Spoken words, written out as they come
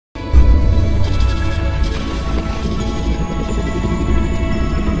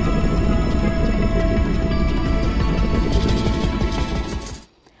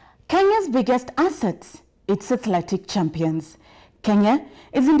biggest assets, its athletic champions. Kenya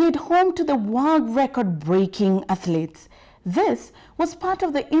is indeed home to the world record-breaking athletes. This was part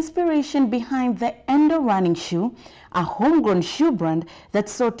of the inspiration behind the Enda Running shoe, a homegrown shoe brand that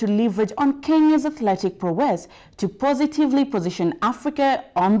sought to leverage on Kenya's athletic prowess to positively position Africa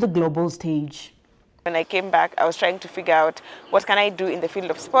on the global stage. When I came back, I was trying to figure out what can I do in the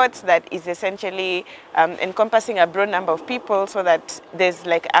field of sports that is essentially encompassing a broad number of people so that there's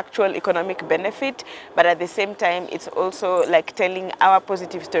like actual economic benefit, but at the same time, it's also like telling our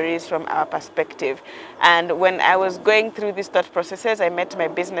positive stories from our perspective. And when I was going through these thought processes, I met my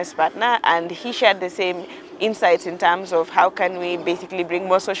business partner and he shared the same insights in terms of how can we basically bring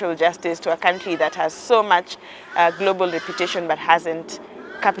more social justice to a country that has so much global reputation but hasn't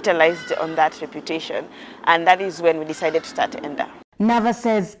capitalized on that reputation, and that is when we decided to start Enda. Nava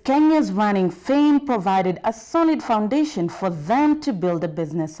says Kenya's running fame provided a solid foundation for them to build a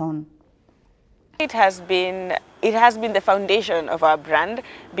business on. It has been the foundation of our brand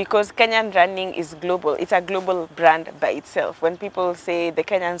because Kenyan running is global. It's a global brand by itself. When people say the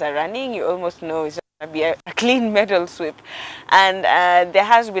Kenyans are running, you almost know it's be a clean medal sweep. And there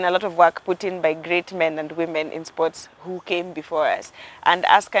has been a lot of work put in by great men and women in sports who came before us, and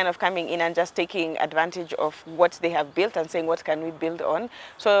us kind of coming in and just taking advantage of what they have built and saying what can we build on.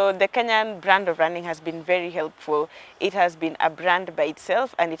 So the Kenyan brand of running has been very helpful. It has been a brand by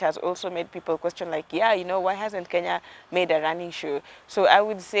itself, and it has also made people question like, yeah, you know, why hasn't Kenya made a running shoe? So I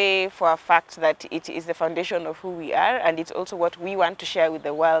would say for a fact that it is the foundation of who we are, and it's also what we want to share with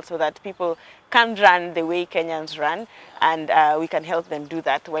the world so that people can run the way Kenyans run, and we can help them do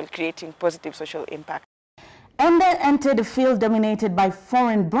that while creating positive social impact. Enda entered a field dominated by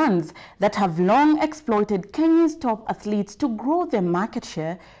foreign brands that have long exploited Kenya's top athletes to grow their market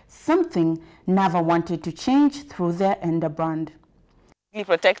share, something Nava wanted to change through their Enda brand. We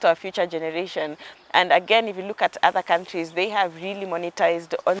protect our future generation, and again, if you look at other countries, they have really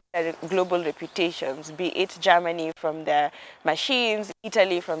monetized on their global reputations, be it Germany from their machines,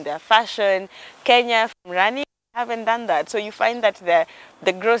 Italy from their fashion, Kenya from running. Haven't done that. So you find that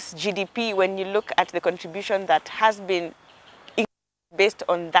the gross GDP, when you look at the contribution that has been based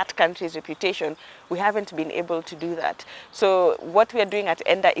on that country's reputation, we haven't been able to do that. So what we are doing at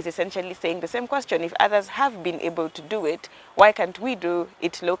Enda is essentially saying the same question. If others have been able to do it, why can't we do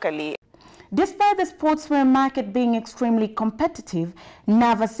it locally? Despite the sportswear market being extremely competitive,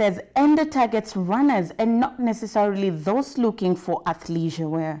 Nava says Enda targets runners and not necessarily those looking for athleisure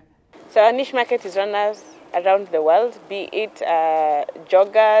wear. So our niche market is runners around the world, be it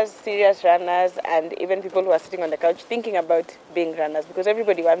joggers, serious runners, and even people who are sitting on the couch thinking about being runners, because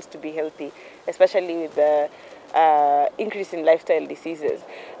everybody wants to be healthy, especially with the increase in lifestyle diseases,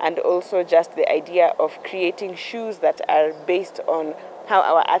 and also just the idea of creating shoes that are based on how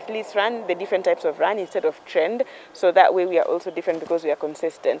our athletes run, the different types of run instead of trend. So that way we are also different because we are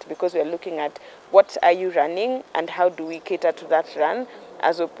consistent, because we are looking at what are you running and how do we cater to that run,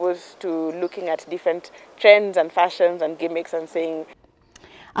 as opposed to looking at different trends and fashions and gimmicks and saying.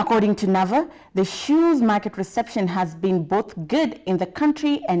 According to Nava, the shoes market reception has been both good in the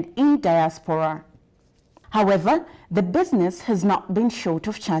country and in diaspora. However, the business has not been short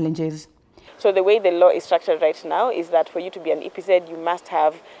of challenges. So the way the law is structured right now is that for you to be an EPZ, you must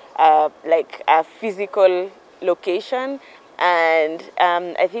have like a physical location, and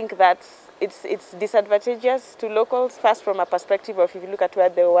I think it's disadvantageous to locals. First, from a perspective of if you look at where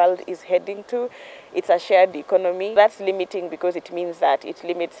the world is heading to, it's a shared economy. That's limiting because it means that it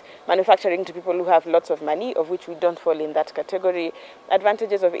limits manufacturing to people who have lots of money, of which we don't fall in that category.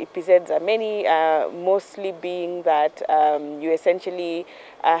 Advantages of EPZs are many, mostly being that you essentially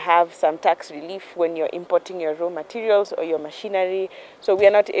have some tax relief when you're importing your raw materials or your machinery. So we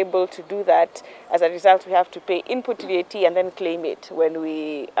are not able to do that. As a result, we have to pay input VAT and then claim it when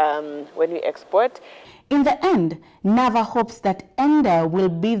we export. In the end, Nava hopes that Enda will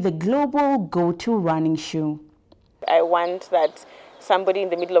be the global go-to running shoe. I want that somebody in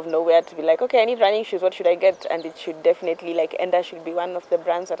the middle of nowhere to be like, okay, I need running shoes, what should I get? And it should definitely, like, Enda should be one of the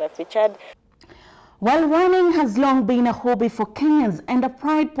brands that are featured. While running has long been a hobby for Kenyans and a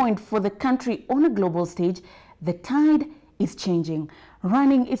pride point for the country on a global stage, the tide is changing.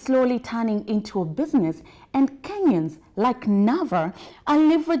 Running is slowly turning into a business, and Kenyans like Nava are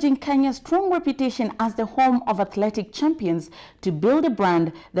leveraging Kenya's strong reputation as the home of athletic champions to build a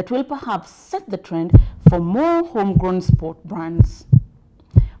brand that will perhaps set the trend for more homegrown sport brands.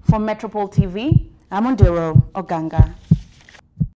 For Metropole TV, I'm Ondero Oganga.